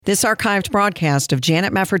This archived broadcast of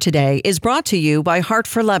Janet Mefford Today is brought to you by Heart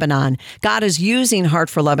for Lebanon. God is using Heart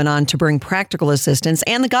for Lebanon to bring practical assistance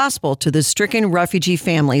and the gospel to the stricken refugee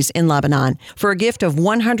families in Lebanon. For a gift of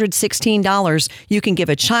 $116, you can give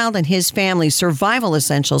a child and his family survival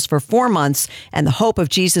essentials for 4 months and the hope of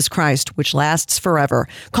Jesus Christ, which lasts forever.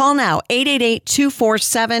 Call now,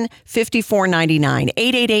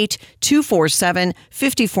 888-247-5499,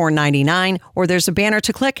 888-247-5499, or there's a banner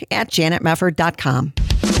to click at janetmefford.com.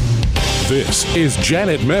 This is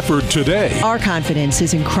Janet Mefford Today. Our confidence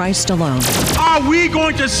is in Christ alone. Are we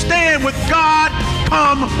going to stand with God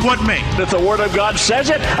come what may? If the Word of God says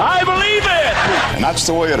it, I believe it. And that's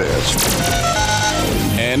the way it is.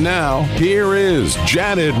 And now, here is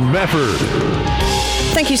Janet Mefford.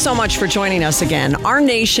 Thank you so much for joining us again. Our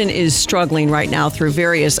nation is struggling right now through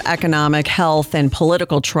various economic, health, and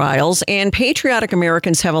political trials, and patriotic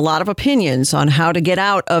Americans have a lot of opinions on how to get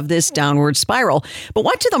out of this downward spiral. But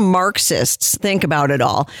what do the Marxists think about it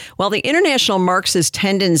all? Well, the International Marxist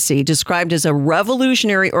Tendency, described as a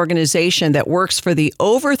revolutionary organization that works for the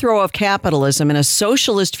overthrow of capitalism and a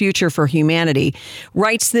socialist future for humanity,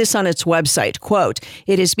 writes this on its website, quote,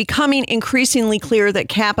 "It is becoming increasingly clear that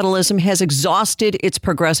capitalism has exhausted its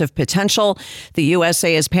progressive potential. The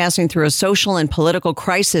USA is passing through a social and political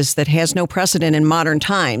crisis that has no precedent in modern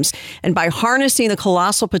times. And by harnessing the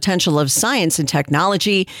colossal potential of science and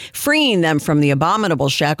technology, freeing them from the abominable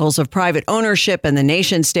shackles of private ownership and the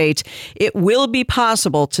nation state, it will be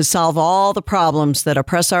possible to solve all the problems that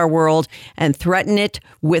oppress our world and threaten it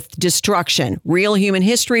with destruction. Real human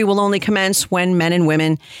history will only commence when men and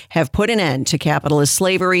women have put an end to capitalist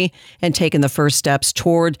slavery and taken the first steps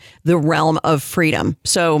toward the realm of freedom."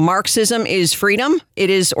 So Marxism is freedom. It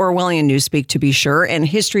is Orwellian newspeak, to be sure, and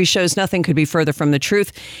history shows nothing could be further from the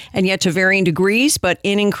truth. And yet, to varying degrees, but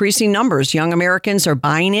in increasing numbers, young Americans are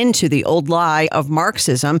buying into the old lie of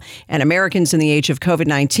Marxism, and Americans in the age of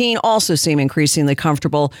COVID-19 also seem increasingly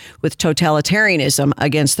comfortable with totalitarianism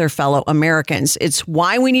against their fellow Americans. It's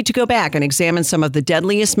why we need to go back and examine some of the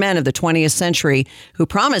deadliest men of the 20th century who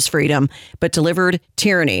promised freedom but delivered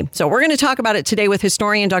tyranny. So we're going to talk about it today with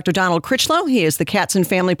historian Dr. Donald Critchlow. He is the Katzen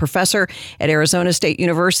Family Professor at Arizona State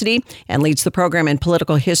University and leads the program in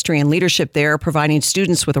political history and leadership there, providing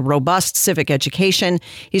students with a robust civic education.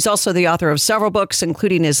 He's also the author of several books,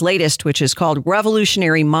 including his latest, which is called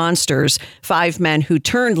Revolutionary Monsters: 5 Men Who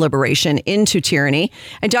Turned Liberation into Tyranny.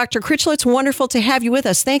 And Dr. Critchlow, it's wonderful to have you with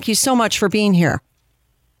us. Thank you so much for being here.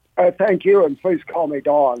 Thank you, and please call me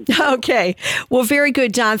Don. Okay. Well, very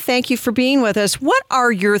good, Don. Thank you for being with us. What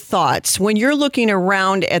are your thoughts when you're looking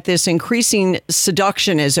around at this increasing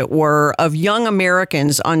seduction, as it were, of young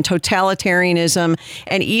Americans on totalitarianism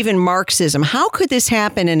and even Marxism? How could this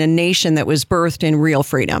happen in a nation that was birthed in real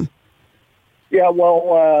freedom? Yeah,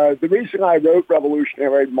 well, the reason I wrote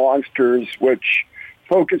Revolutionary Monsters, which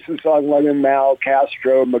focuses on Lenin, Mao,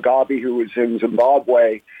 Castro, Mugabe, who was in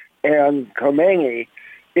Zimbabwe, and Khomeini,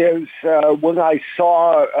 is when I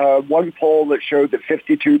saw one poll that showed that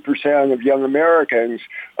 52% of young Americans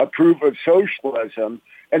approve of socialism,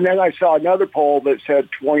 and then I saw another poll that said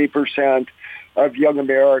 20% of young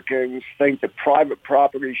Americans think that private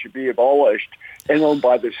property should be abolished and owned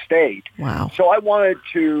by the state. Wow. So I wanted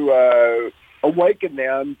to awaken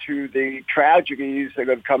them to the tragedies that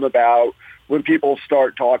have come about when people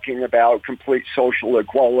start talking about complete social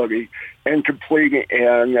equality and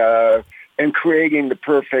and creating the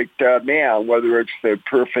perfect man, whether it's the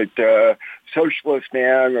perfect socialist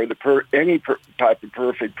man or any type of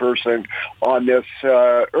perfect person on this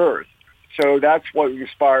earth. So that's what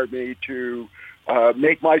inspired me to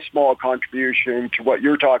make my small contribution to what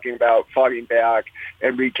you're talking about, fighting back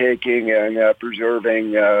and retaking and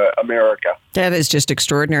preserving America. That is just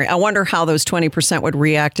extraordinary. I wonder how those 20% would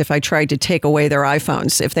react if I tried to take away their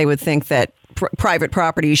iPhones, if they would think that private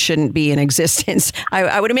property shouldn't be in existence.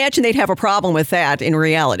 I would imagine they'd have a problem with that in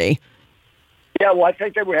reality. Yeah, well, I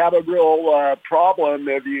think they would have a real problem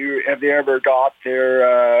if they ever got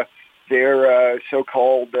their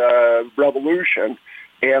so-called revolution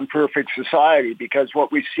and perfect society, because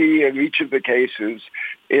what we see in each of the cases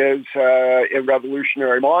is in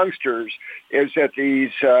Revolutionary Monsters is that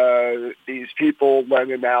these people,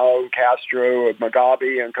 Lenin, Mao, Castro,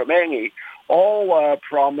 Mugabe, and Khomeini, all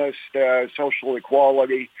promised social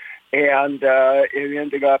equality, and it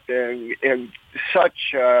ended up in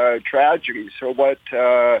such tragedy. So what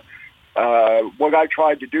I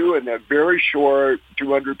tried to do in that very short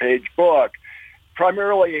 200-page book,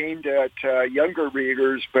 primarily aimed at younger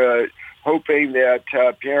readers, but hoping that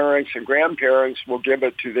parents and grandparents will give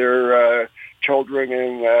it to their children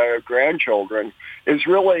and grandchildren, is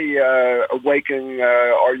really awakening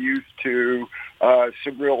our youth to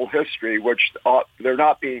some real history, which they're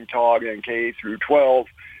not being taught in K through 12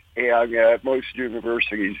 and at most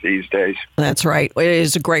universities these days. That's right. It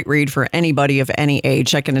is a great read for anybody of any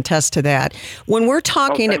age. I can attest to that. When we're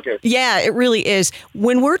talking, yeah, it really is.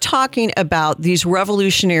 When we're talking about these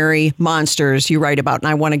revolutionary monsters you write about, and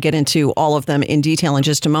I want to get into all of them in detail in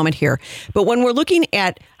just a moment here, but when we're looking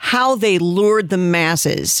at how they lured the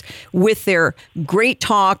masses with their great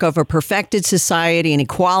talk of a perfected society and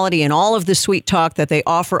equality and all of the sweet talk that they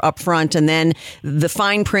offer up front, and then the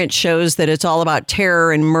fine print shows that it's all about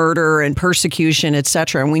terror and murder and persecution, et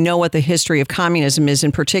cetera. And we know what the history of communism is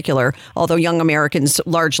in particular, although young Americans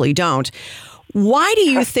largely don't. Why do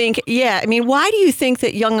you think, why do you think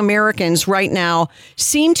that young Americans right now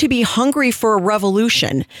seem to be hungry for a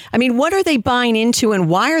revolution? I mean, what are they buying into, and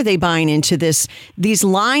why are they buying into these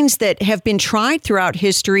lines that have been tried throughout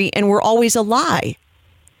history and were always a lie?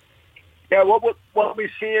 Yeah, what we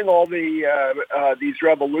see in all these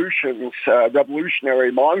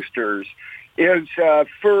revolutionary monsters is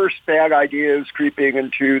first bad ideas creeping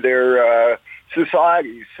into their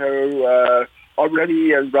society. So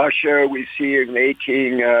already in Russia, we see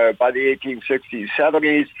by the 1860s,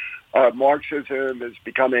 70s, Marxism is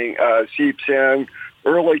becoming seeps in.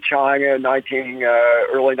 Early China,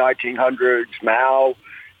 early 1900s, Mao.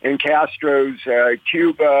 In Castro's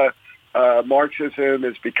Cuba, Marxism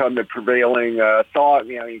has become the prevailing thought,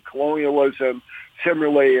 colonialism.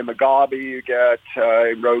 Similarly, in Mugabe, you get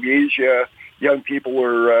in Rhodesia, young people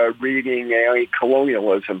were reading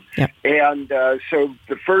anti-colonialism. Yep. And so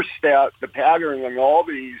the first step, the pattern in all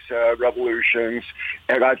these revolutions,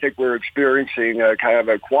 and I think we're experiencing a kind of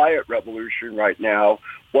a quiet revolution right now,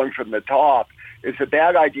 one from the top, is that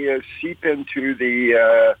bad ideas seep into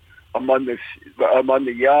the among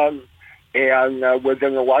the young and with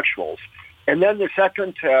intellectuals. And then the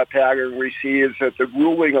second pattern we see is that the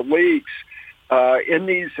ruling elites in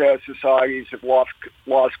these societies have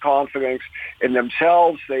lost confidence in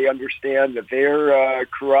themselves. They understand that they're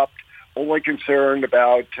corrupt, only concerned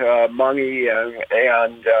about money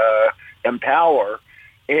and power.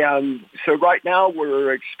 And so right now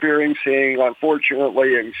we're experiencing,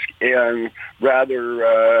 unfortunately, and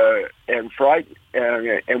rather frightened,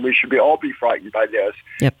 and we should all be frightened by this,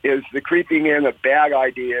 is the creeping in of bad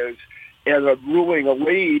ideas and a ruling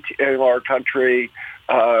elite in our country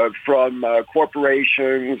from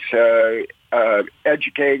corporations,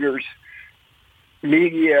 educators,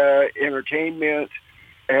 media, entertainment,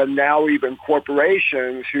 and now even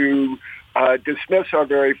corporations who dismiss our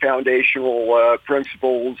very foundational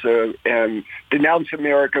principles and denounce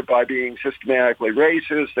America by being systematically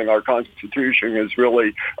racist, and our Constitution is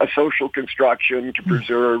really a social construction to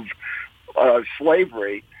preserve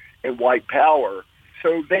slavery and white power.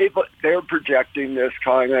 So they're projecting this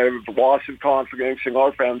kind of loss of confidence in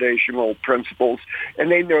our foundational principles, and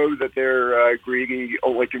they know that they're greedy,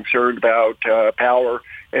 only concerned about power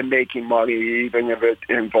and making money, even if it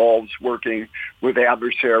involves working with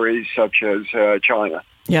adversaries such as China.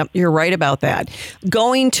 Yep, you're right about that.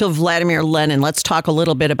 Going to Vladimir Lenin, let's talk a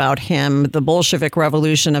little bit about him. The Bolshevik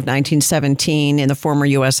Revolution of 1917 in the former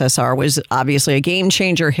USSR was obviously a game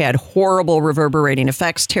changer, had horrible reverberating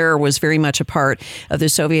effects. Terror was very much a part of the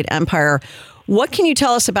Soviet Empire. What can you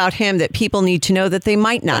tell us about him that people need to know that they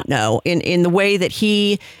might not know in the way that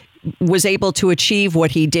he was able to achieve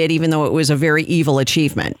what he did, even though it was a very evil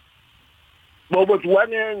achievement? Well, with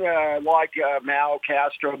Lenin, like Mao,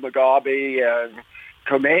 Castro, Mugabe, and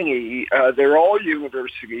Khomeini, they're all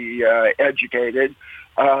university educated.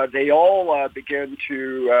 They all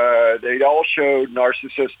they all showed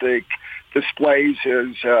narcissistic displays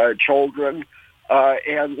as children.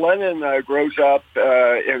 And Lenin grows up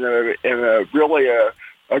in a really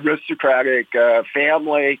aristocratic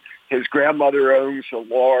family. His grandmother owns a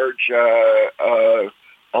large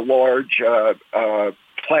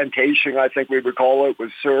plantation, I think we would call it,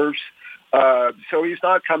 with serfs. So he's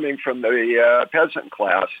not coming from the peasant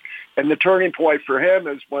class. And the turning point for him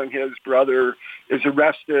is when his brother is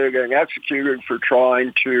arrested and executed for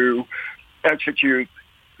trying to execute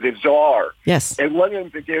the Tsar. Yes. And Lenin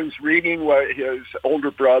begins reading what his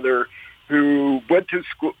older brother, who went to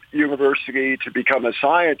university to become a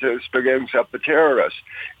scientist, but ends up a terrorist.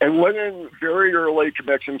 And Lenin very early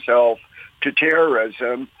commits himself to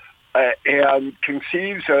terrorism and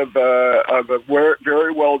conceives of a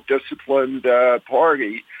very well-disciplined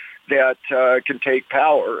party that can take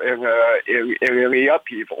power in any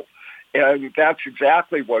upheaval. And that's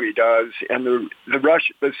exactly what he does. And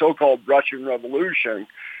the so-called Russian Revolution,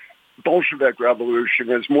 Bolshevik Revolution,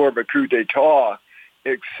 is more of a coup d'etat.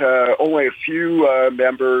 it's only a few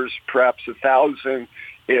members, perhaps 1,000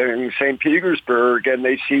 in St. Petersburg, and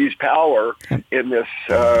they seize power in this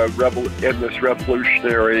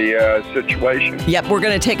revolutionary situation. Yep, we're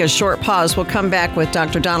going to take a short pause. We'll come back with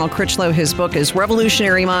Dr. Donald Critchlow. His book is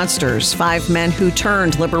Revolutionary Monsters, 5 Men Who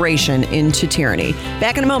Turned Liberation into Tyranny.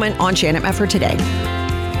 Back in a moment on Janet Mefford Today.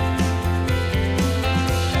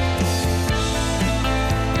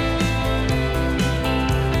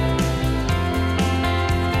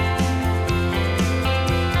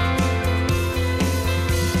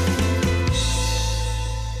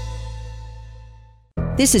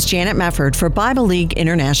 This is Janet Mefford for Bible League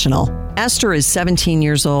International. Esther is 17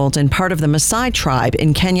 years old and part of the Maasai tribe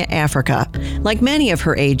in Kenya, Africa. Like many of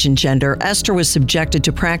her age and gender, Esther was subjected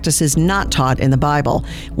to practices not taught in the Bible.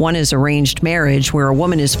 One is arranged marriage, where a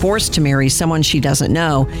woman is forced to marry someone she doesn't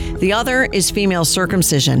know. The other is female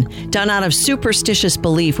circumcision, done out of superstitious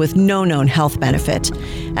belief with no known health benefit.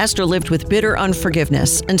 Esther lived with bitter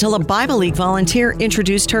unforgiveness until a Bible League volunteer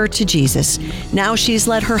introduced her to Jesus. Now she's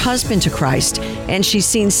led her husband to Christ, and she's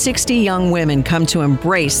seen 60 young women come to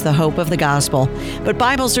embrace the hope of the gospel. But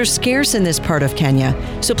Bibles are scarce in this part of Kenya,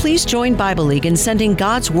 so please join Bible League in sending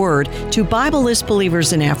God's Word to Bible-less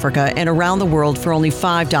believers in Africa and around the world for only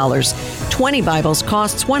 $5. 20 Bibles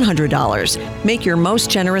costs $100. Make your most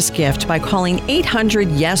generous gift by calling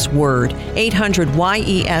 800-YES-WORD,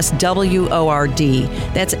 800-YES-WORD.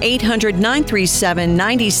 That's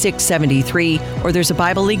 800-937-9673, or there's a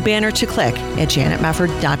Bible League banner to click at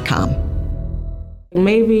janetmefford.com.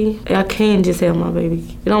 Maybe I can just have my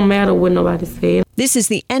baby. It don't matter what nobody said. This is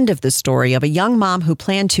the end of the story of a young mom who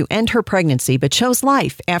planned to end her pregnancy but chose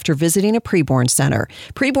life after visiting a preborn center.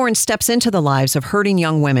 Preborn steps into the lives of hurting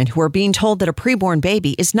young women who are being told that a preborn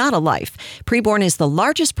baby is not a life. Preborn is the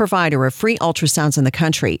largest provider of free ultrasounds in the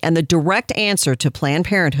country and the direct answer to Planned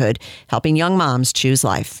Parenthood, helping young moms choose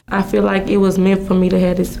life. I feel like it was meant for me to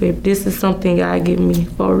have this baby. This is something God gave me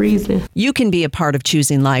for a reason. You can be a part of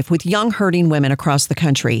choosing life with young hurting women across the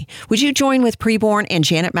country. Would you join with Preborn and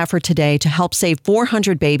Janet Mefford today to help save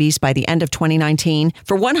 400 babies by the end of 2019?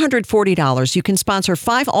 For $140, you can sponsor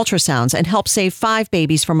 5 ultrasounds and help save 5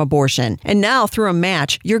 babies from abortion. And now, through a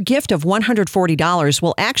match, your gift of $140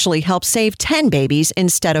 will actually help save 10 babies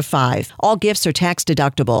instead of 5. All gifts are tax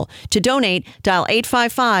deductible. To donate, dial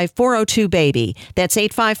 855-402-BABY. That's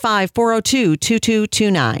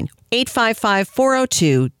 855-402-2229.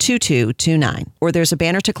 855-402-2229. Or there's a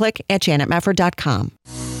banner to click at janetmefford.com.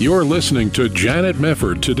 You're listening to Janet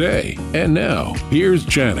Mefford Today. And now, here's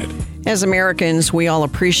Janet. As Americans, we all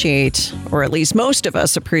appreciate, or at least most of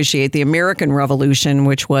us appreciate, the American Revolution,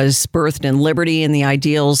 which was birthed in liberty and the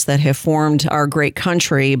ideals that have formed our great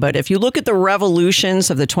country. But if you look at the revolutions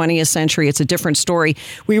of the 20th century, it's a different story.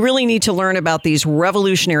 We really need to learn about these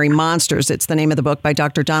revolutionary monsters. It's the name of the book by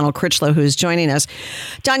Dr. Donald Critchlow, who's joining us.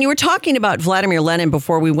 Don, you were talking about Vladimir Lenin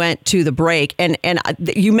before we went to the break, and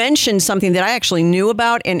you mentioned something that I actually knew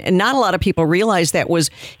about, and not a lot of people realize that was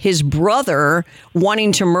his brother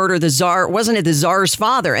wanting to murder the Tsar. Wasn't it the Tsar's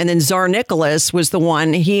father? And then Tsar Nicholas was the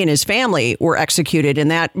one, he and his family were executed, and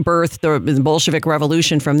that birthed the Bolshevik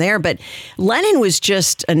Revolution from there. But Lenin was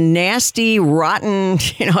just a nasty, rotten,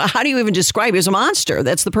 how do you even describe him? He was a monster.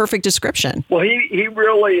 That's the perfect description. Well, he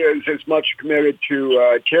really is as much committed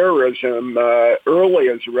to terrorism early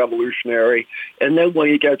as a revolutionary. And then when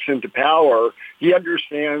he gets into power, he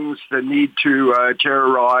understands the need to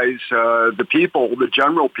terrorize the people, the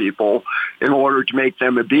general people, in order to make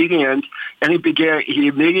them obedient. And he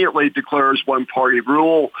immediately declares one-party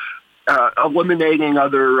rule, eliminating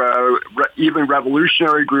other even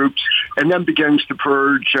revolutionary groups, and then begins to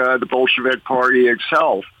purge the Bolshevik Party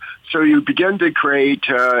itself. So you begin to create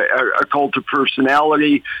a cult of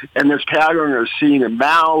personality, and this pattern is seen in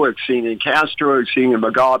Mao, it's seen in Castro, it's seen in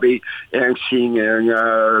Mugabe, and it's seen in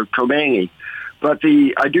Khomeini. But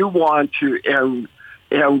I do want to,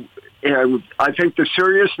 and I think the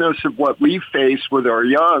seriousness of what we face with our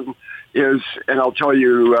young is, and I'll tell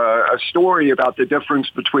you a story about the difference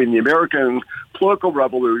between the American political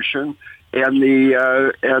revolution and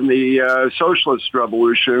the socialist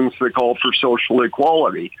revolutions that call for social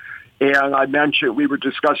equality. And I mentioned, we were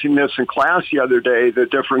discussing this in class the other day, the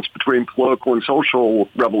difference between political and social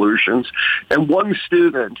revolutions. And one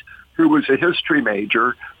student, who was a history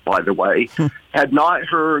major, by the way, had never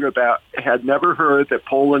heard that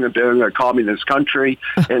Poland had been a communist country,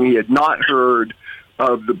 and he had not heard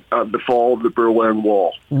of the fall of the Berlin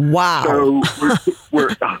Wall. Wow. So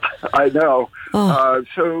I know. Oh.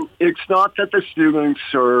 So it's not that the students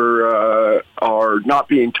are not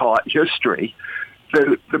being taught history.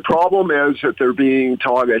 The problem is that they're being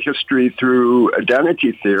taught a history through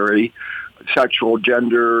identity theory, sexual,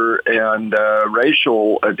 gender, and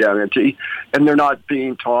racial identity, and they're not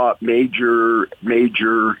being taught major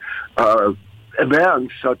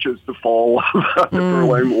events such as the fall of the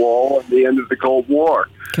Berlin Wall and the end of the Cold War.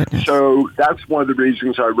 Goodness. So that's one of the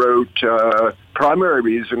reasons I wrote, primary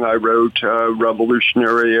reason I wrote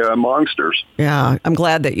Revolutionary Monsters. Yeah, I'm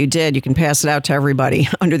glad that you did. You can pass it out to everybody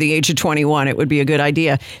under the age of 21. It would be a good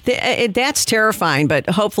idea. That's terrifying, but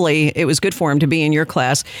hopefully it was good for him to be in your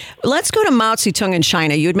class. Let's go to Mao Zedong in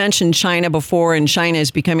China. You had mentioned China before, and China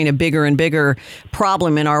is becoming a bigger and bigger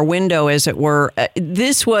problem in our window, as it were.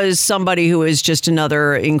 This was somebody who is just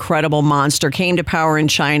another incredible monster, came to power in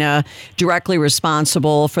China, directly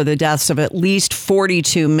responsible for the deaths of at least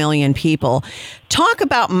 42 million people. Talk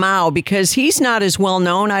about Mao, because he's not as well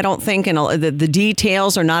known, I don't think, and the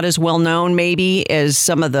details are not as well known maybe as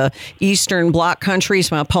some of the Eastern Bloc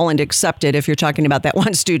countries, well, Poland accepted if you're talking about that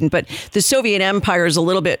one student, but the Soviet Empire is a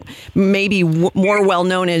little bit maybe more well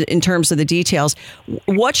known in terms of the details.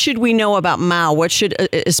 What should we know about Mao? What should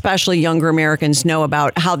especially younger Americans know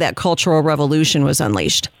about how that Cultural Revolution was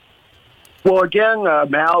unleashed? Well, again,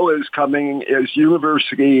 Mao is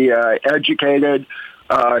university educated.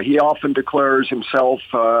 He often declares himself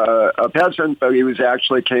a peasant, but he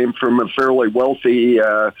actually came from a fairly wealthy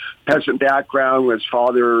peasant background. His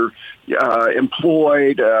father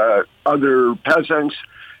employed other peasants,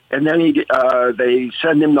 and then they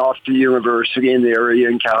send him off to university, and there he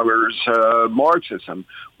encounters Marxism.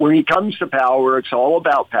 When he comes to power, it's all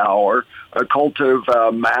about power. A cult of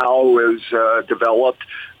Mao is developed.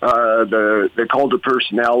 The cult of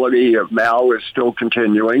personality of Mao is still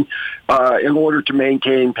continuing. In order to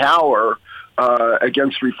maintain power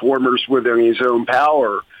against reformers within his own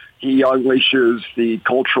power, he unleashes the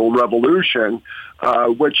Cultural Revolution,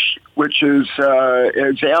 which is an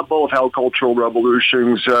example of how cultural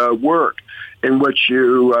revolutions work, in which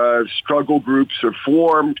struggle groups are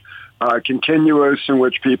formed, continuous, in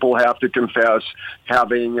which people have to confess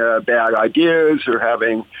having bad ideas or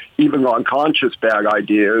having even unconscious bad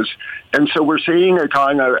ideas. And so we're seeing a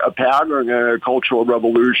kind of a pattern in a cultural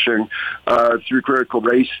revolution through critical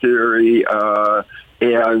race theory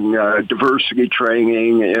and diversity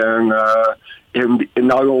training in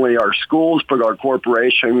not only our schools, but our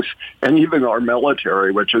corporations and even our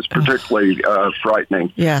military, which is particularly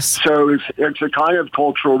frightening. Yes. So it's a kind of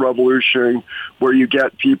cultural revolution where you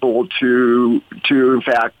get people to in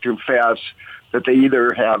fact confess that they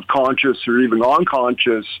either have conscious or even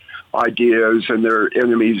unconscious ideas and they're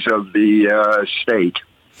enemies of the state.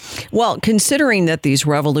 Well, considering that these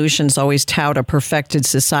revolutions always tout a perfected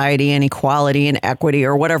society and equality and equity,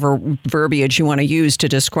 or whatever verbiage you want to use to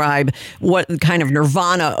describe what kind of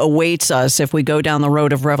nirvana awaits us if we go down the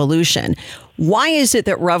road of revolution, why is it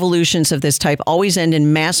that revolutions of this type always end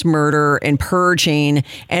in mass murder and purging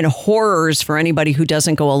and horrors for anybody who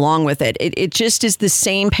doesn't go along with it? It just is the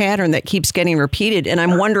same pattern that keeps getting repeated. And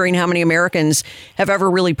I'm wondering how many Americans have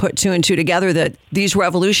ever really put two and two together that these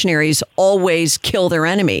revolutionaries always kill their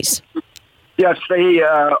enemies. Yes, they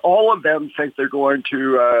all of them think they're going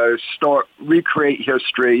to recreate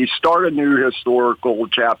history, start a new historical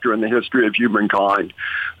chapter in the history of humankind.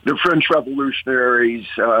 The French revolutionaries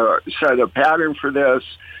set a pattern for this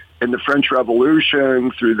in the French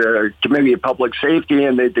Revolution through the Committee of Public Safety,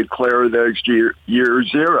 and they declare the year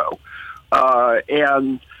zero.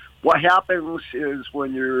 And what happens is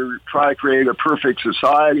when you try to create a perfect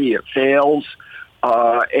society, it fails,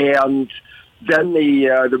 and then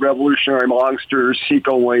the revolutionary monsters seek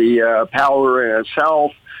only power in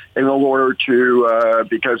itself in order to,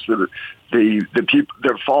 because the people,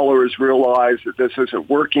 their followers realize that this isn't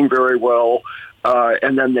working very well,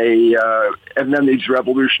 and then these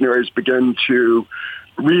revolutionaries begin to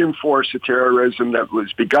reinforce the terrorism that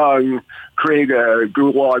was begun, create a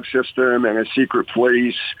gulag system and a secret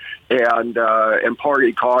police and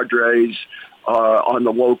party cadres on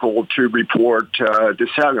the local to report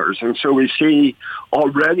dissenters. And so we see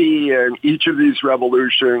already in each of these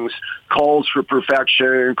revolutions calls for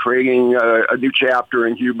perfection, creating a new chapter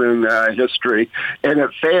in human history, and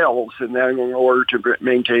it fails. And then in order to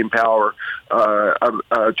maintain power,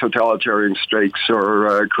 totalitarian states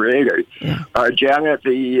are created. Yeah. Janet,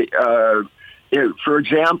 for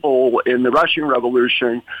example, in the Russian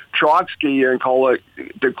Revolution, Trotsky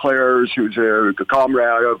declares, who's a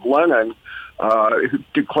comrade of Lenin, who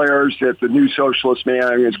declares that the new socialist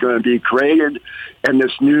man is going to be created, and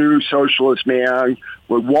this new socialist man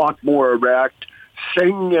would walk more erect,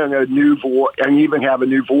 sing in a new voice, and even have a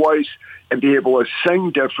new voice, and be able to sing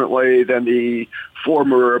differently than the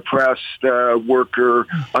former oppressed worker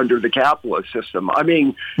under the capitalist system. I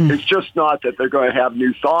mean, it's just not that they're going to have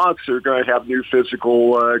new thoughts; they're going to have new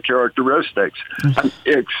physical characteristics.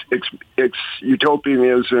 It's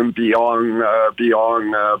utopianism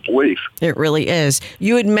beyond belief. It really is.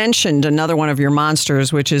 You had mentioned another one of your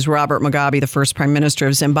monsters, which is Robert Mugabe, the first prime minister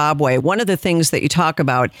of Zimbabwe. One of the things that you talk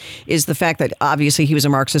about is the fact that obviously he was a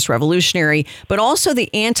Marxist revolutionary, but also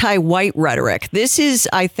the anti-white rhetoric. This is,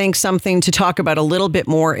 I think, something to talk about a little bit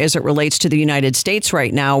more as it relates to the United States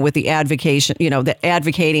right now with the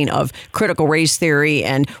advocating of critical race theory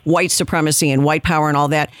and white supremacy and white power and all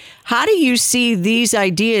that. How do you see these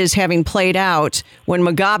ideas having played out when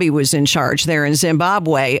Mugabe was in charge there in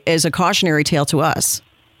Zimbabwe as a cautionary tale to us?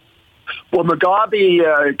 Well,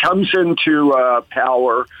 Mugabe comes into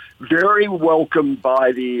power very welcomed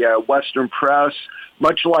by the Western press,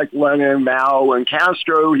 much like Lenin, Mao, and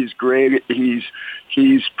Castro. He's great.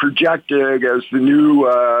 He's projected as the new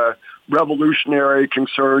revolutionary,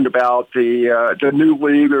 concerned about the new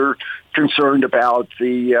leader, concerned about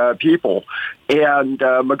the people. And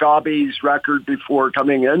Mugabe's record before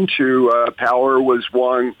coming into power was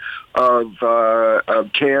one of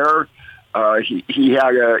care. He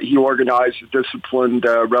organized a disciplined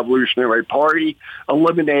revolutionary party,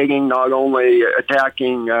 eliminating, not only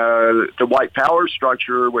attacking the white power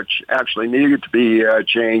structure, which actually needed to be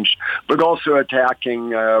changed, but also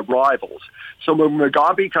attacking rivals. So when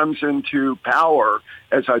Mugabe comes into power,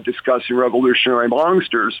 as I discussed in Revolutionary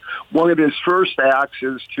Monsters, one of his first acts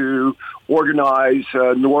is to organize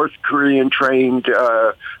North Korean trained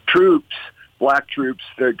troops, black troops,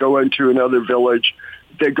 that go into another village.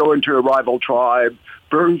 They go into a rival tribe,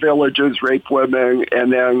 burn villages, rape women,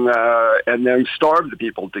 and then starve the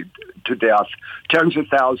people to death. Tens of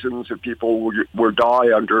thousands of people will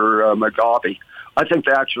die under Mugabe. I think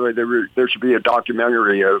that actually there should be a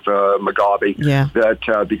documentary of Mugabe. Yeah.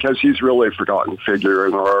 That because he's really a forgotten figure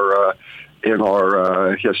in our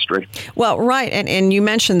history. Well, right. And you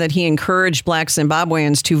mentioned that he encouraged black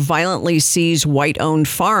Zimbabweans to violently seize white-owned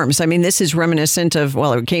farms. I mean, this is reminiscent of,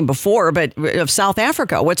 well, it came before, but of South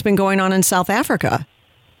Africa. What's been going on in South Africa?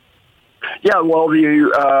 Yeah, well,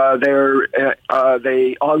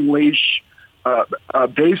 they unleash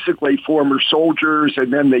basically former soldiers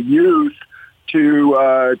and then the youth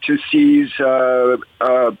to seize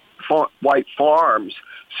white farms.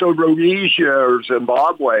 So Rhodesia, or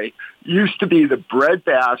Zimbabwe, used to be the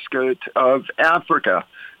breadbasket of Africa.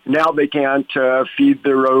 Now they can't feed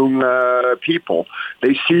their own people.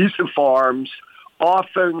 They seize the farms,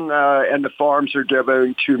 often, and the farms are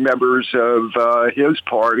given to members of his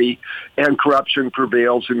party, and corruption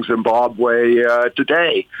prevails in Zimbabwe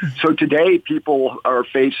today. So today people are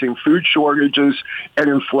facing food shortages and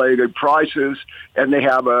inflated prices, and they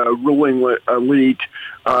have a ruling elite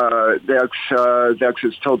that's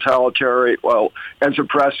as totalitarian, well, as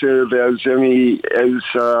oppressive as any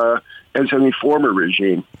former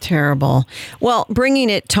regime. Terrible. Well,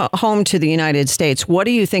 bringing it home to the United States, what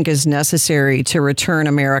do you think is necessary to return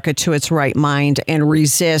America to its right mind and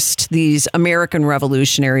resist these American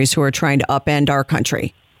revolutionaries who are trying to upend our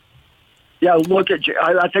country? Yeah,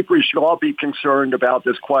 I think we should all be concerned about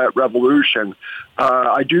this quiet revolution.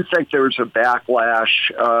 I do think there's a backlash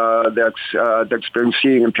that's been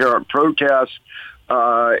seen in parent protests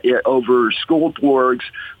over school boards,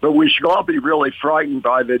 but we should all be really frightened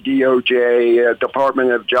by the DOJ,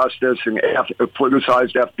 Department of Justice, and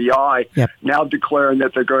politicized FBI now declaring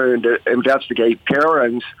that they're going to investigate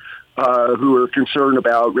parents who are concerned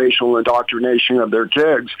about racial indoctrination of their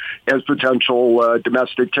kids as potential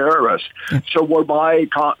domestic terrorists. So what my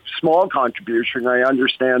small contribution, I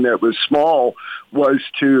understand that it was small, was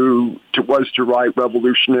to write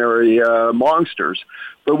Revolutionary Monsters.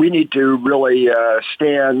 But we need to really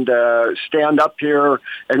stand up here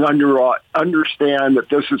and understand that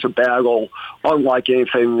this is a battle unlike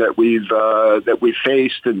anything that we've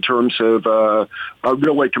faced in terms of a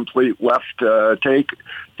really complete left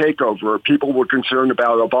takeover. People were concerned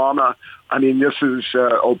about Obama. I mean, this is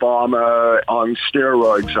Obama on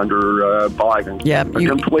steroids under Biden. Yeah,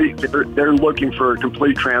 they're looking for a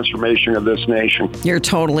complete transformation of this nation. You're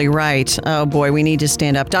totally right. Oh, boy, we need to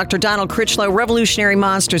stand up. Dr. Donald Critchlow, Revolutionary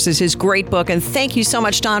Monsters is his great book. And thank you so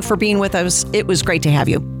much, Don, for being with us. It was great to have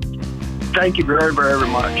you. Thank you very, very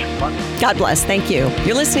much. God bless. Thank you.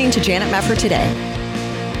 You're listening to Janet Mefford Today.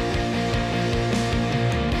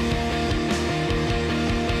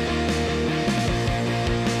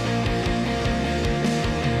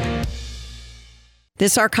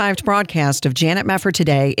 This archived broadcast of Janet Mefford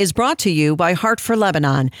Today is brought to you by Heart for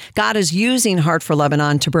Lebanon. God is using Heart for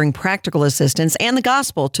Lebanon to bring practical assistance and the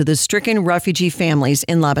gospel to the stricken refugee families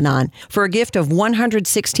in Lebanon. For a gift of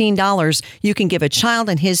 $116, you can give a child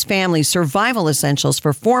and his family survival essentials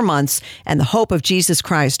for 4 months and the hope of Jesus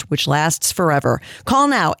Christ, which lasts forever. Call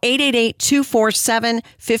now,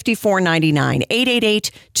 888-247-5499,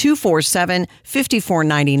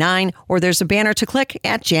 888-247-5499, or there's a banner to click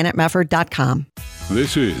at janetmefford.com.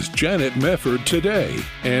 This is Janet Mefford Today.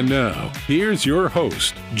 And now, here's your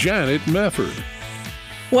host, Janet Mefford.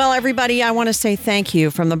 Well, everybody, I want to say thank you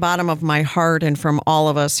from the bottom of my heart and from all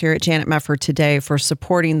of us here at Janet Mefford Today for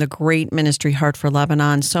supporting the great ministry Heart for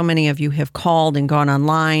Lebanon. So many of you have called and gone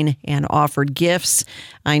online and offered gifts.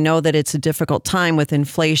 I know that it's a difficult time with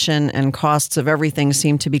inflation and costs of everything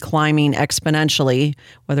seem to be climbing exponentially,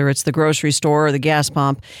 whether it's the grocery store or the gas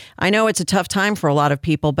pump. I know it's a tough time for a lot of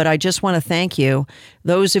people, but I just want to thank you,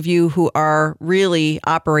 those of you who are really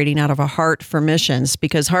operating out of a heart for missions,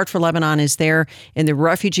 because Heart for Lebanon is there in the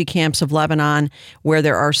refugee camps of Lebanon, where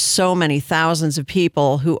there are so many thousands of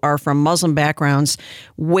people who are from Muslim backgrounds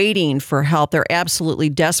waiting for help. They're absolutely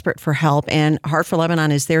desperate for help, and Heart for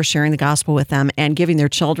Lebanon is there sharing the gospel with them and giving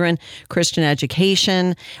their children Christian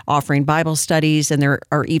education, offering Bible studies, and there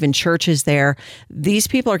are even churches there. These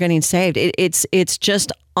people are getting saved. It's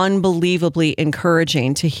just unbelievably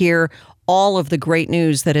encouraging to hear all of the great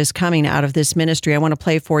news that is coming out of this ministry. I want to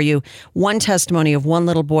play for you one testimony of one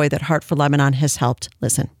little boy that Heart for Lebanon has helped.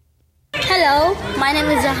 Listen. Hello, my name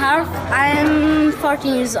is Zahar. I'm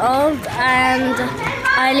 14 years old and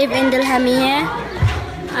I live in Delhamiyeh,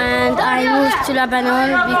 and I moved to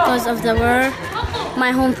Lebanon because of the war.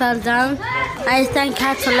 My home fell down. I thank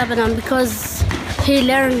Heart for Lebanon because he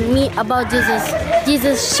learned me about Jesus.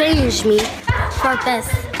 Jesus changed me for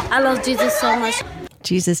best. I love Jesus so much.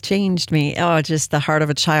 Jesus changed me. Oh, just the heart of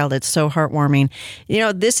a child. It's so heartwarming. You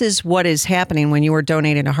know, this is what is happening when you were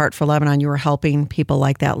donating to Heart for Lebanon. You were helping people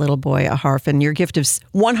like that little boy, Aharf, and your gift of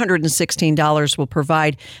 $116 will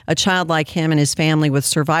provide a child like him and his family with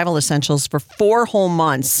survival essentials for 4 whole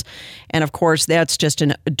months. And of course, that's just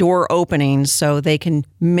a door opening so they can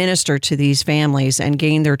minister to these families and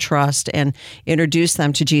gain their trust and introduce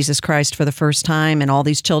them to Jesus Christ for the first time. And all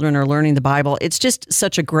these children are learning the Bible. It's just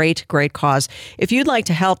such a great, great cause. If you'd like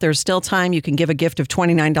to help, there's still time. You can give a gift of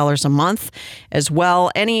 $29 a month as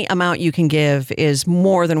well. Any amount you can give is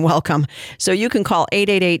more than welcome. So you can call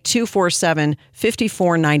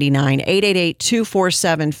 888-247-5499,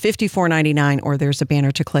 888-247-5499, or there's a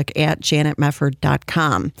banner to click at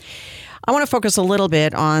janetmefford.com. I want to focus a little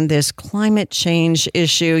bit on this climate change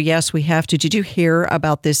issue. Yes, we have to. Did you hear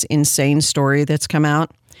about this insane story that's come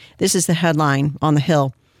out? This is the headline on the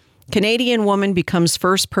Hill. Canadian woman becomes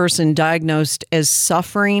first person diagnosed as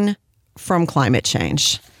suffering from climate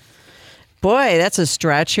change. Boy, that's a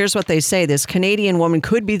stretch. Here's what they say. This Canadian woman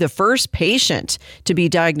could be the first patient to be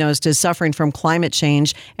diagnosed as suffering from climate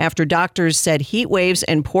change after doctors said heat waves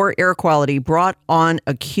and poor air quality brought on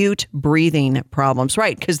acute breathing problems.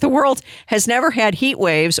 Right, because the world has never had heat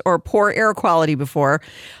waves or poor air quality before.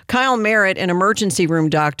 Kyle Merritt, an emergency room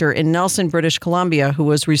doctor in Nelson, British Columbia, who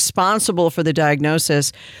was responsible for the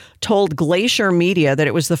diagnosis, told Glacier Media that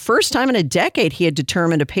it was the first time in a decade he had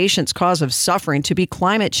determined a patient's cause of suffering to be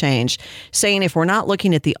climate change, saying if we're not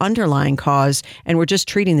looking at the underlying cause and we're just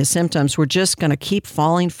treating the symptoms, we're just going to keep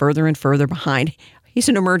falling further and further behind. He's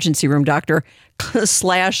an emergency room doctor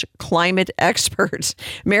 / climate expert.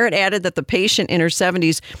 Merritt added that the patient in her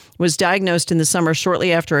 70s was diagnosed in the summer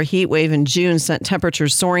shortly after a heat wave in June sent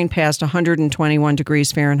temperatures soaring past 121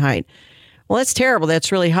 degrees Fahrenheit. Well, that's terrible.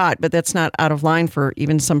 That's really hot, but that's not out of line for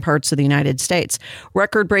even some parts of the United States.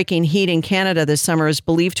 Record-breaking heat in Canada this summer is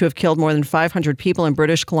believed to have killed more than 500 people in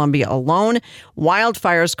British Columbia alone.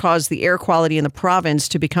 Wildfires caused the air quality in the province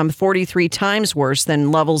to become 43 times worse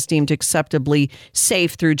than levels deemed acceptably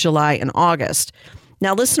safe through July and August.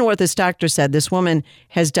 Now, listen to what this doctor said. This woman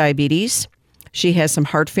has diabetes. She has some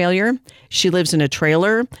heart failure. She lives in a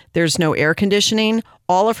trailer. There's no air conditioning.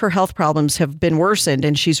 All of her health problems have been worsened,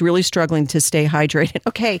 and she's really struggling to stay hydrated.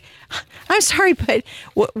 Okay, I'm sorry, but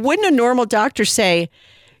wouldn't a normal doctor say,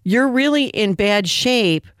 you're really in bad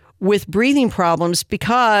shape with breathing problems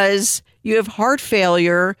because you have heart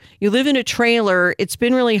failure, you live in a trailer, it's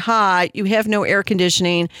been really hot, you have no air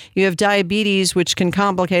conditioning, you have diabetes, which can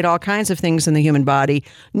complicate all kinds of things in the human body.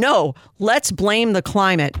 No, let's blame the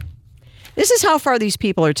climate. This is how far these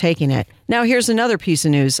people are taking it. Now, here's another piece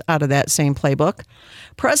of news out of that same playbook.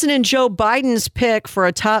 President Joe Biden's pick for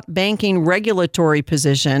a top banking regulatory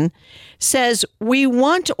position says we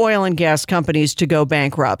want oil and gas companies to go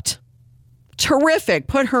bankrupt. Terrific.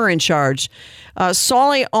 Put her in charge.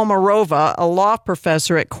 Saule Omarova, a law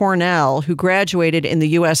professor at Cornell who graduated in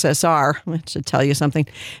the USSR, I should tell you something,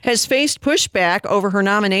 has faced pushback over her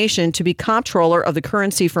nomination to be comptroller of the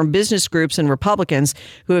currency from business groups and Republicans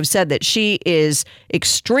who have said that she is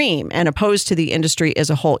extreme and opposed to the industry as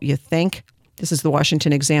a whole. You think? This is the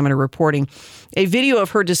Washington Examiner reporting. A video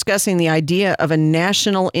of her discussing the idea of a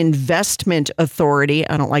national investment authority.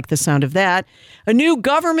 I don't like the sound of that. A new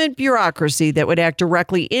government bureaucracy that would act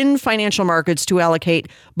directly in financial markets to allocate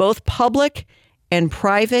both public and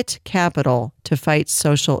private capital to fight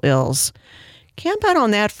social ills. Camp out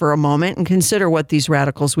on that for a moment and consider what these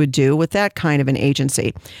radicals would do with that kind of an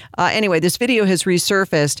agency. Anyway, this video has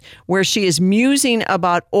resurfaced where she is musing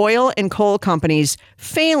about oil and coal companies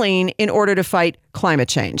failing in order to fight climate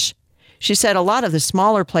change. She said a lot of the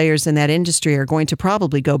smaller players in that industry are going to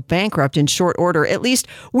probably go bankrupt in short order. At least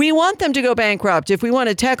we want them to go bankrupt if we want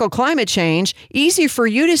to tackle climate change. Easy for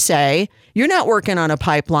you to say. You're not working on a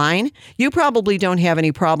pipeline. You probably don't have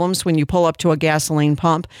any problems when you pull up to a gasoline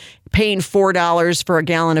pump paying $4 for a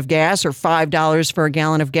gallon of gas or $5 for a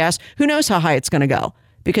gallon of gas. Who knows how high it's going to go?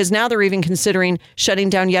 Because now they're even considering shutting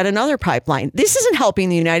down yet another pipeline. This isn't helping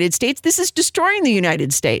the United States. This is destroying the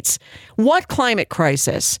United States. What climate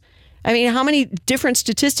crisis? I mean, how many different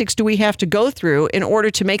statistics do we have to go through in order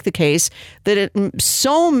to make the case that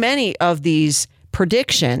so many of these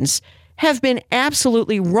predictions have been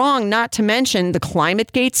absolutely wrong, not to mention the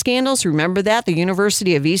ClimateGate scandals. Remember that? The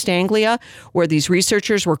University of East Anglia, where these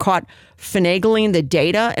researchers were caught finagling the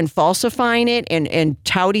data and falsifying it and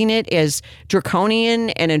touting it as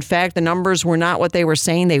draconian. And in fact, the numbers were not what they were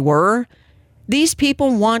saying they were. These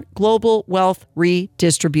people want global wealth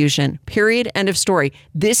redistribution, period, end of story.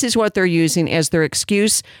 This is what they're using as their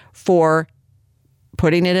excuse for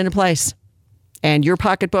putting it into place. And your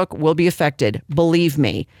pocketbook will be affected. Believe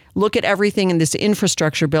me. Look at everything in this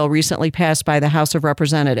infrastructure bill recently passed by the House of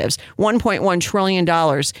Representatives. $1.1 trillion.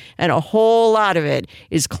 And a whole lot of it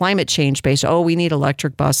is climate change based. Oh, we need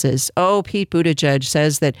electric buses. Oh, Pete Buttigieg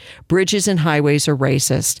says that bridges and highways are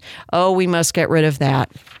racist. Oh, we must get rid of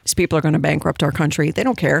that. These people are going to bankrupt our country. They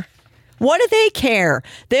don't care. What do they care?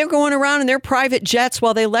 They're going around in their private jets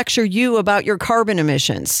while they lecture you about your carbon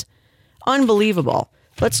emissions. Unbelievable.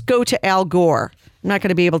 Let's go to Al Gore. I'm not going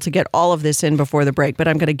to be able to get all of this in before the break, but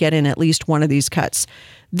I'm going to get in at least one of these cuts.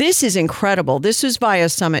 This is incredible. This is via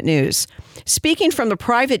Summit News. Speaking from the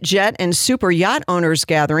private jet and super yacht owners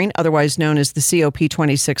gathering, otherwise known as the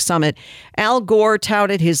COP26 Summit, Al Gore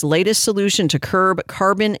touted his latest solution to curb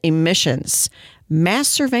carbon emissions: mass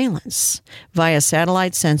surveillance via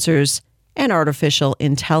satellite sensors and artificial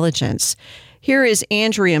intelligence. Here is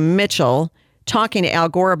Andrea Mitchell talking to Al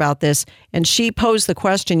Gore about this, and she posed the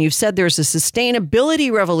question, you've said there's a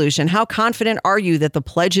sustainability revolution. How confident are you that the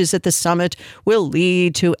pledges at the summit will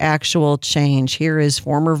lead to actual change? Here is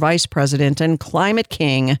former Vice President and climate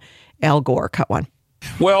king Al Gore. Cut one.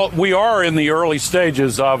 Well, we are in the early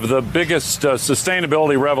stages of the biggest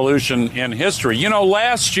sustainability revolution in history. You know,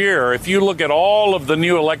 last year, if you look at all of the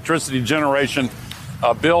new electricity generation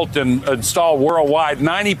built and installed worldwide,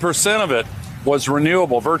 90% of it was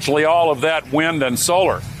renewable, virtually all of that wind and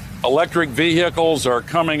solar. Electric vehicles are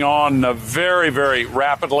coming on very, very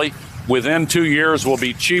rapidly. Within 2 years will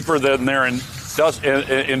be cheaper than their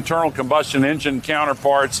internal combustion engine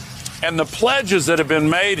counterparts. And the pledges that have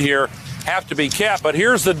been made here have to be kept. But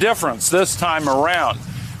here's the difference this time around.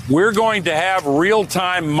 We're going to have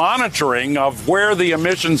real-time monitoring of where the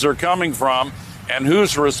emissions are coming from and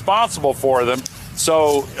who's responsible for them.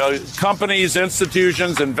 So companies,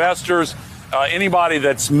 institutions, investors, anybody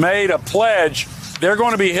that's made a pledge, they're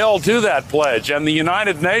going to be held to that pledge. And the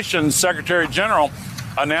United Nations Secretary General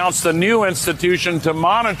announced a new institution to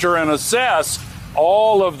monitor and assess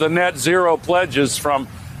all of the net zero pledges from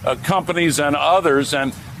companies and others.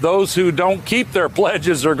 And those who don't keep their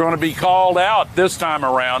pledges are going to be called out this time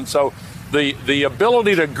around. So the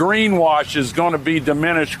ability to greenwash is going to be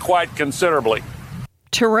diminished quite considerably.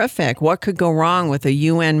 Terrific. What could go wrong with a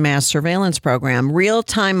UN mass surveillance program?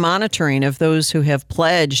 Real-time monitoring of those who have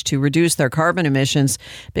pledged to reduce their carbon emissions.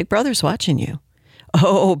 Big Brother's watching you.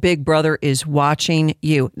 Oh, Big Brother is watching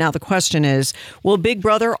you. Now, the question is, will Big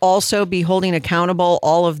Brother also be holding accountable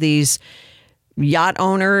all of these yacht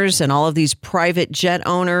owners and all of these private jet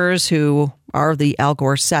owners who are the Al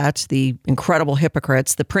Gore set, the incredible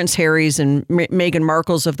hypocrites, the Prince Harrys and Meghan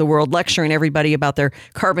Markles of the world, lecturing everybody about their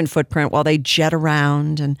carbon footprint while they jet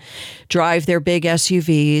around and drive their big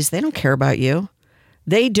SUVs? They don't care about you.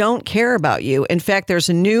 They don't care about you. In fact, there's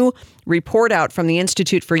a new report out from the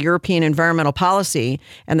Institute for European Environmental Policy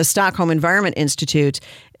and the Stockholm Environment Institute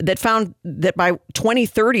that found that by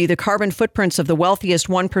 2030, the carbon footprints of the wealthiest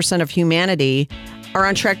 1% of humanity are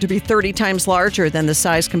on track to be 30 times larger than the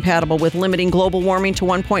size compatible with limiting global warming to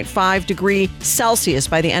 1.5 degrees Celsius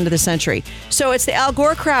by the end of the century. So it's the Al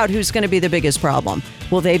Gore crowd who's going to be the biggest problem.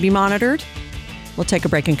 Will they be monitored? We'll take a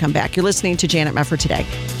break and come back. You're listening to Janet Mefford Today.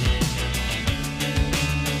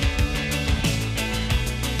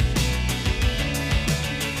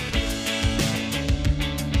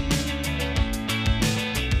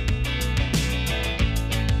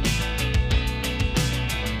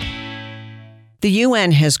 The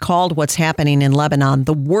UN has called what's happening in Lebanon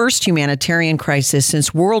the worst humanitarian crisis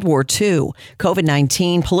since World War II.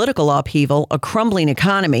 COVID-19, political upheaval, a crumbling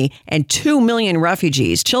economy, and 2 million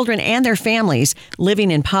refugees, children and their families, living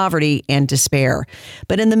in poverty and despair.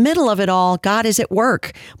 But in the middle of it all, God is at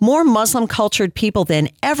work. More Muslim-cultured people than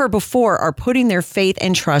ever before are putting their faith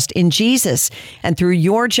and trust in Jesus. And through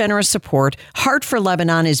your generous support, Heart for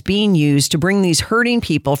Lebanon is being used to bring these hurting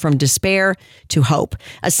people from despair to hope.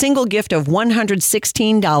 A single gift of $116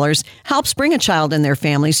 helps bring a child and their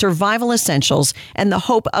family survival essentials and the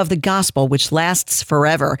hope of the gospel, which lasts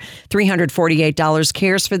forever. $348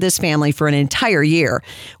 cares for this family for an entire year.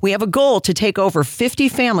 We have a goal to take over 50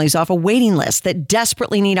 families off a waiting list that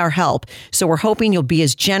desperately need our help. So we're hoping you'll be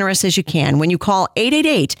as generous as you can when you call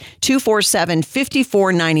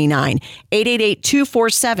 888-247-5499,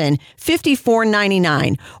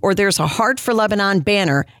 888-247-5499, or there's a Heart for Lebanon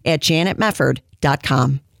banner at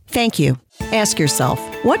janetmefford.com. Thank you. Ask yourself,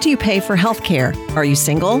 what do you pay for health care? Are you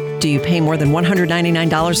single? Do you pay more than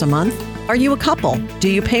 $199 a month? Are you a couple? Do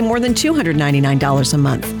you pay more than $299 a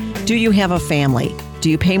month? Do you have a family? Do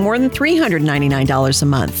you pay more than $399 a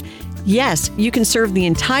month? Yes, you can serve the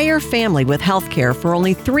entire family with health care for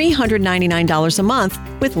only $399 a month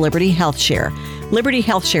with Liberty Health Share. Liberty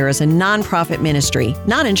Health Share is a nonprofit ministry,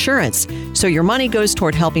 not insurance, so your money goes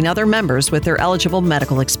toward helping other members with their eligible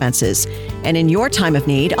medical expenses. And in your time of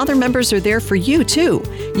need, other members are there for you, too.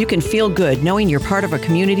 You can feel good knowing you're part of a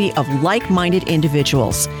community of like-minded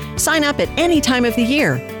individuals. Sign up at any time of the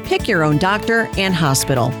year. Pick your own doctor and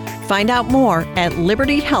hospital. Find out more at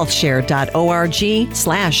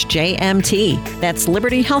libertyhealthshare.org/JMT. That's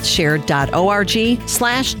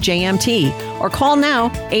libertyhealthshare.org/JMT. Or call now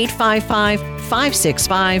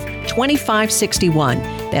 855-565-2561.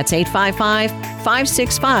 That's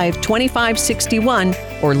 855-565-2561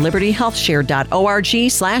 or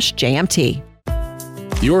libertyhealthshare.org/JMT.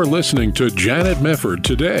 You're listening to Janet Mefford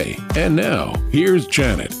Today. And now, here's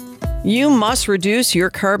Janet. You must reduce your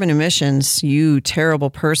carbon emissions, you terrible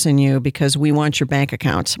person, you, because we want your bank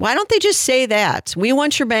account. Why don't they just say that? We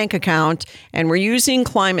want your bank account, and we're using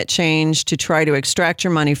climate change to try to extract your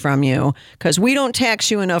money from you because we don't tax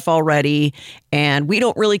you enough already, and we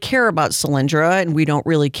don't really care about Solyndra, and we don't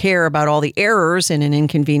really care about all the errors in An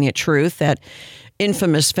Inconvenient Truth that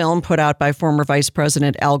infamous film put out by former Vice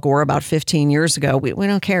President Al Gore about 15 years ago. We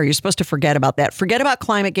don't care. You're supposed to forget about that. Forget about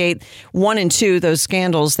ClimateGate 1 and 2, those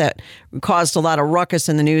scandals that caused a lot of ruckus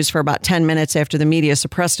in the news for about 10 minutes after the media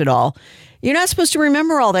suppressed it all. You're not supposed to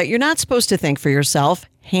remember all that. You're not supposed to think for yourself.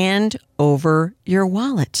 Hand over your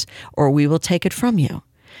wallet, or we will take it from you.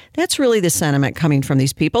 That's really the sentiment coming from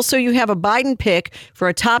these people. So you have a Biden pick for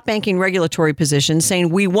a top banking regulatory position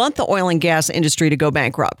saying we want the oil and gas industry to go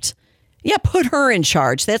bankrupt. Yeah, put her in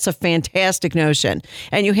charge. That's a fantastic notion.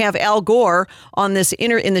 And you have Al Gore on this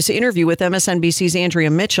in this interview with MSNBC's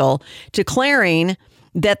Andrea Mitchell declaring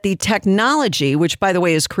that the technology, which, by the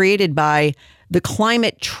way, is created by the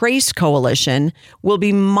Climate Trace Coalition, will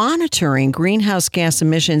be monitoring greenhouse gas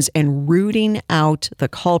emissions and rooting out the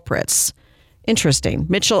culprits. Interesting.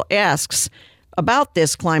 Mitchell asks about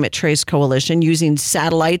this Climate Trace Coalition using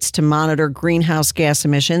satellites to monitor greenhouse gas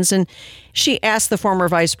emissions. And she asked the former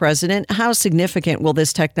vice president, how significant will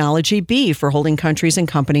this technology be for holding countries and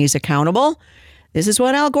companies accountable? This is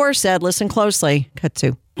what Al Gore said. Listen closely. Cut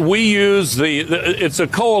to. We use it's a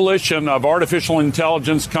coalition of artificial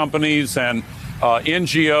intelligence companies and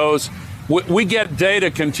NGOs. We get data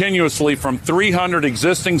continuously from 300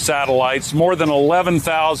 existing satellites, more than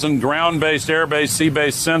 11,000 ground-based, air-based,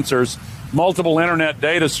 sea-based sensors, multiple internet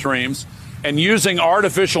data streams, and using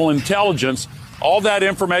artificial intelligence, all that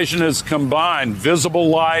information is combined, visible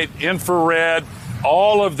light, infrared,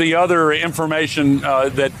 all of the other information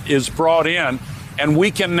that is brought in, and we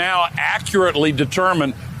can now accurately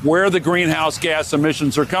determine where the greenhouse gas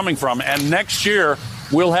emissions are coming from. And next year,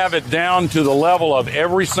 we'll have it down to the level of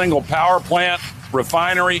every single power plant,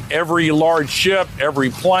 refinery, every large ship, every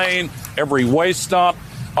plane, every waste dump,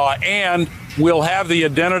 and we'll have the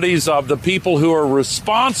identities of the people who are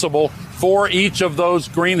responsible for each of those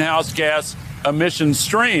greenhouse gas emission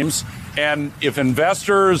streams. And if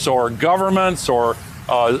investors or governments or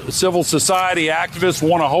civil society activists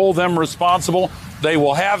want to hold them responsible, they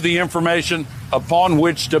will have the information upon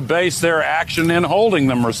which to base their action in holding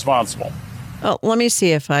them responsible. Oh, let me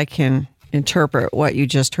see if I can interpret what you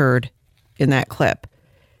just heard in that clip.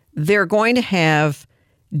 They're going to have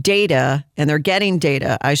data, and they're getting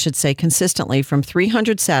data, I should say, consistently from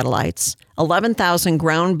 300 satellites, 11,000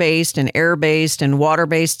 ground-based and air-based and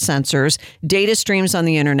water-based sensors, data streams on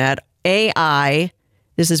the internet, AI.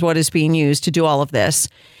 This is what is being used to do all of this.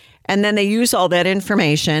 And then they use all that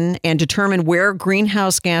information and determine where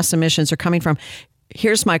greenhouse gas emissions are coming from.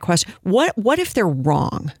 Here's my question. What if they're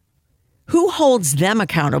wrong? Who holds them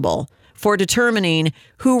accountable for determining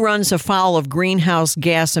who runs afoul of greenhouse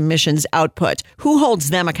gas emissions output? Who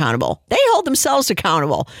holds them accountable? They hold themselves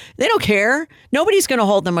accountable. They don't care. Nobody's going to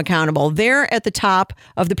hold them accountable. They're at the top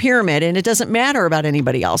of the pyramid, and it doesn't matter about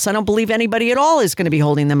anybody else. I don't believe anybody at all is going to be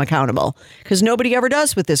holding them accountable because nobody ever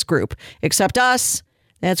does with this group except us.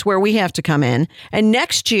 That's where we have to come in. And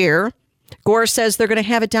next year, Gore says they're going to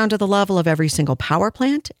have it down to the level of every single power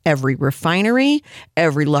plant, every refinery,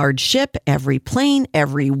 every large ship, every plane,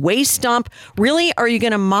 every waste dump. Really? Are you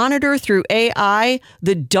going to monitor through AI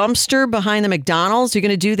the dumpster behind the McDonald's? You're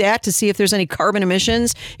going to do that to see if there's any carbon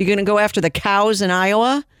emissions? You're going to go after the cows in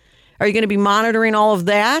Iowa? Are you going to be monitoring all of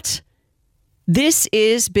that? This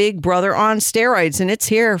is Big Brother on steroids, and it's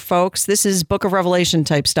here, folks. This is Book of Revelation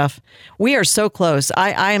type stuff. We are so close.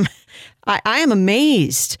 I am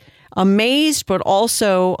amazed, but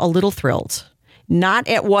also a little thrilled. Not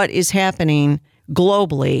at what is happening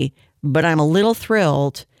globally, but I'm a little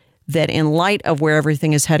thrilled that in light of where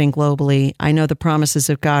everything is heading globally, I know the promises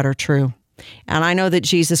of God are true. And I know that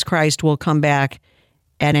Jesus Christ will come back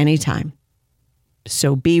at any time.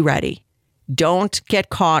 So be ready. Don't get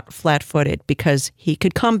caught flat-footed because he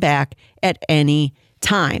could come back at any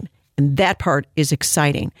time. And that part is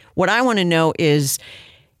exciting. What I want to know is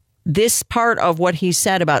this part of what he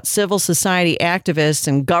said about civil society activists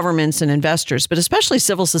and governments and investors, but especially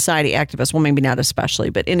civil society activists. Well, maybe not especially,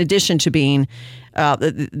 but in addition to being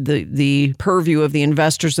the purview of the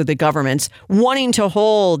investors or the governments wanting to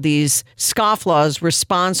hold these scofflaws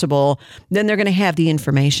responsible, then they're going to have the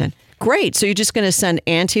information. Great. So you're just going to send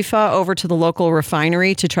Antifa over to the local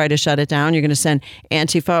refinery to try to shut it down. You're going to send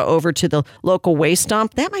Antifa over to the local waste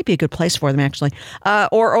dump. That might be a good place for them, actually.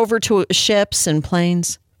 Or over to ships and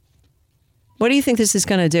planes. What do you think this is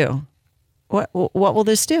going to do? What will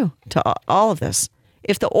this do to all of this?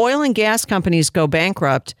 If the oil and gas companies go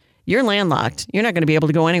bankrupt, you're landlocked. You're not going to be able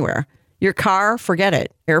to go anywhere. Your car, forget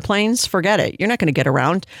it. Airplanes, forget it. You're not going to get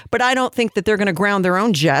around. But I don't think that they're going to ground their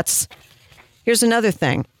own jets. Here's another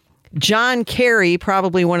thing. John Kerry,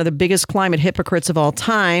 probably one of the biggest climate hypocrites of all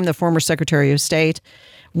time, the former Secretary of State,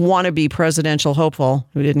 wannabe presidential hopeful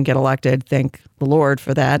who didn't get elected. Thank the Lord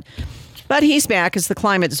for that. But he's back as the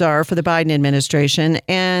climate czar for the Biden administration.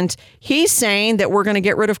 And he's saying that we're going to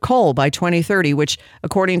get rid of coal by 2030, which,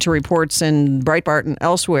 according to reports in Breitbart and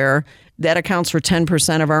elsewhere, that accounts for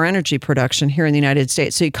 10% of our energy production here in the United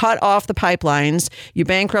States. So you cut off the pipelines, you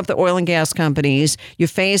bankrupt the oil and gas companies, you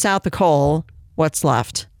phase out the coal. What's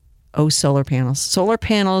left? Oh, solar panels. Solar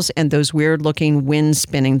panels and those weird-looking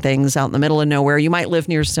wind-spinning things out in the middle of nowhere. You might live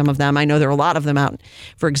near some of them. I know there are a lot of them out,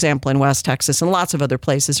 for example, in West Texas and lots of other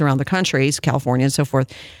places around the country, California and so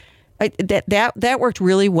forth. That worked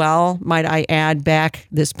really well, might I add, back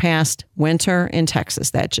this past winter in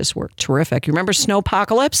Texas. That just worked terrific. You remember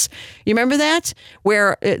Snowpocalypse? You remember that?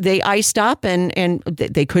 Where they iced up and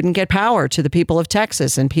they couldn't get power to the people of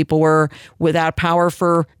Texas, and people were without power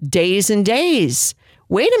for days and days.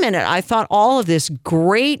 Wait a minute, I thought all of this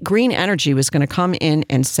great green energy was going to come in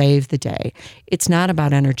and save the day. It's not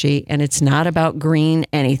about energy, and it's not about green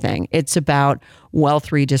anything. It's about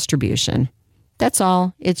wealth redistribution. That's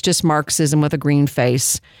all. It's just Marxism with a green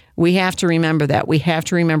face. We have to remember that. We have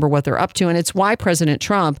to remember what they're up to, and it's why President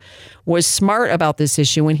Trump was smart about this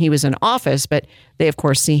issue when he was in office, but they, of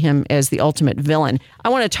course, see him as the ultimate villain. I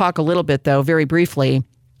want to talk a little bit, though, very briefly,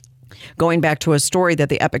 going back to a story that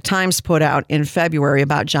the Epoch Times put out in February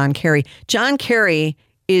about John Kerry. John Kerry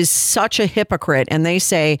is such a hypocrite, and they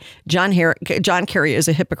say John Kerry is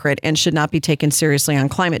a hypocrite and should not be taken seriously on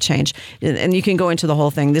climate change. And you can go into the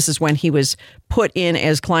whole thing. This is when he was put in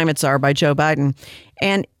as climate czar by Joe Biden.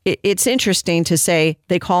 And it's interesting to say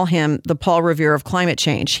they call him the Paul Revere of climate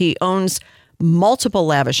change. He owns multiple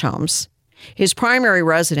lavish homes. His primary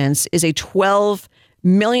residence is a $12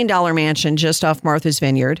 million mansion just off Martha's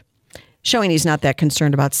Vineyard. showing he's not that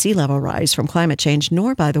concerned about sea level rise from climate change,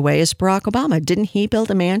 nor, by the way, is Barack Obama. Didn't he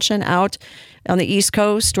build a mansion out on the East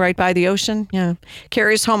Coast, right by the ocean? Yeah.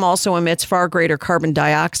 Kerry's home also emits far greater carbon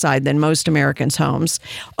dioxide than most Americans' homes.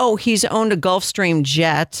 Oh, he's owned a Gulfstream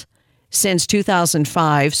jet since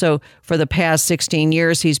 2005. So for the past 16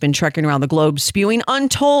 years, he's been trekking around the globe spewing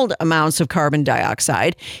untold amounts of carbon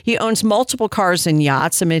dioxide. He owns multiple cars and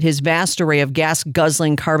yachts amid his vast array of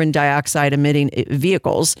gas-guzzling, carbon dioxide-emitting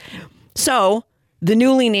vehicles. So the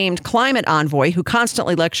newly named climate envoy, who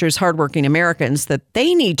constantly lectures hardworking Americans that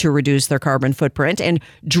they need to reduce their carbon footprint and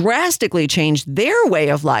drastically change their way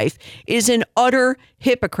of life, is an utter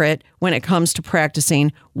hypocrite when it comes to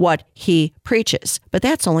practicing what he preaches. But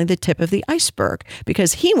that's only the tip of the iceberg,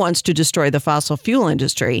 because he wants to destroy the fossil fuel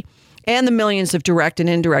industry and the millions of direct and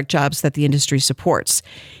indirect jobs that the industry supports.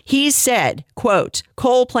 He said, quote,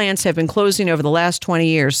 coal plants have been closing over the last 20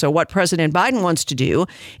 years. So what President Biden wants to do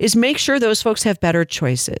is make sure those folks have better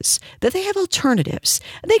choices, that they have alternatives.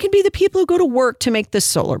 They can be the people who go to work to make the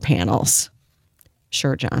solar panels.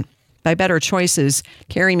 Sure, John. By better choices,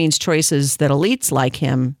 Kerry means choices that elites like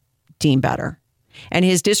him deem better. And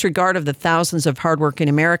his disregard of the thousands of hardworking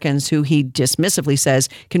Americans who he dismissively says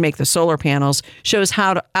can make the solar panels shows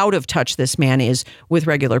how out of touch this man is with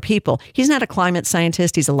regular people. He's not a climate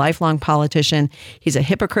scientist. He's a lifelong politician. He's a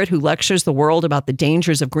hypocrite who lectures the world about the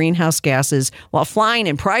dangers of greenhouse gases while flying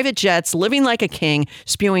in private jets, living like a king,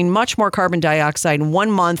 spewing much more carbon dioxide in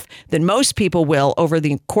 1 month than most people will over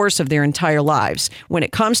the course of their entire lives. When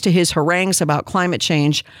it comes to his harangues about climate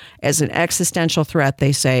change as an existential threat,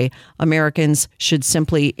 they say Americans should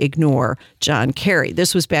simply ignore John Kerry.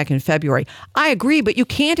 This was back in February. I agree, but you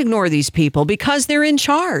can't ignore these people because they're in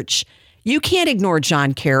charge. You can't ignore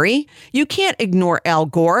John Kerry. You can't ignore Al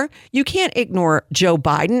Gore. You can't ignore Joe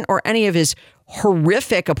Biden or any of his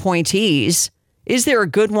horrific appointees. Is there a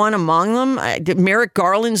good one among them? Merrick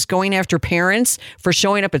Garland's going after parents for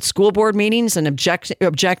showing up at school board meetings and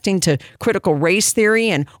objecting to critical race theory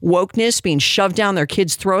and wokeness being shoved down their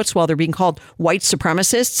kids' throats while they're being called white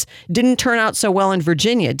supremacists. Didn't turn out so well in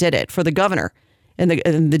Virginia, did it, for the governor and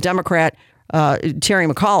the Democrat Terry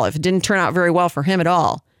McAuliffe? It didn't turn out very well for him at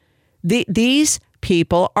all. These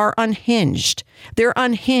people are unhinged. They're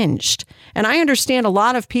unhinged. And I understand a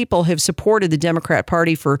lot of people have supported the Democrat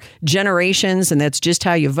Party for generations, and that's just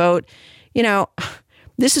how you vote. You know,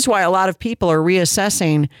 this is why a lot of people are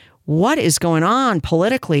reassessing what is going on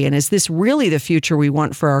politically, and is this really the future we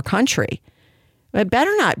want for our country? It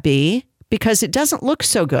better not be, because it doesn't look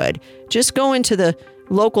so good. Just go into the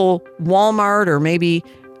local Walmart or maybe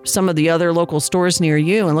some of the other local stores near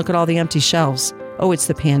you and look at all the empty shelves. Oh, it's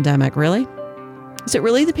the pandemic, really? Is it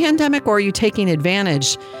really the pandemic, or are you taking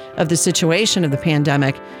advantage of the situation of the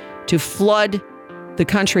pandemic to flood the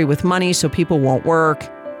country with money so people won't work?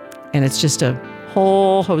 And it's just a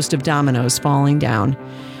whole host of dominoes falling down.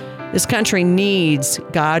 This country needs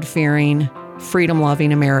God-fearing,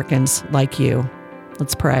 freedom-loving Americans like you.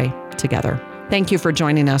 Let's pray together. Thank you for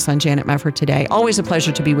joining us on Janet Mefford today. Always a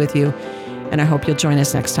pleasure to be with you, and I hope you'll join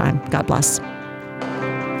us next time. God bless.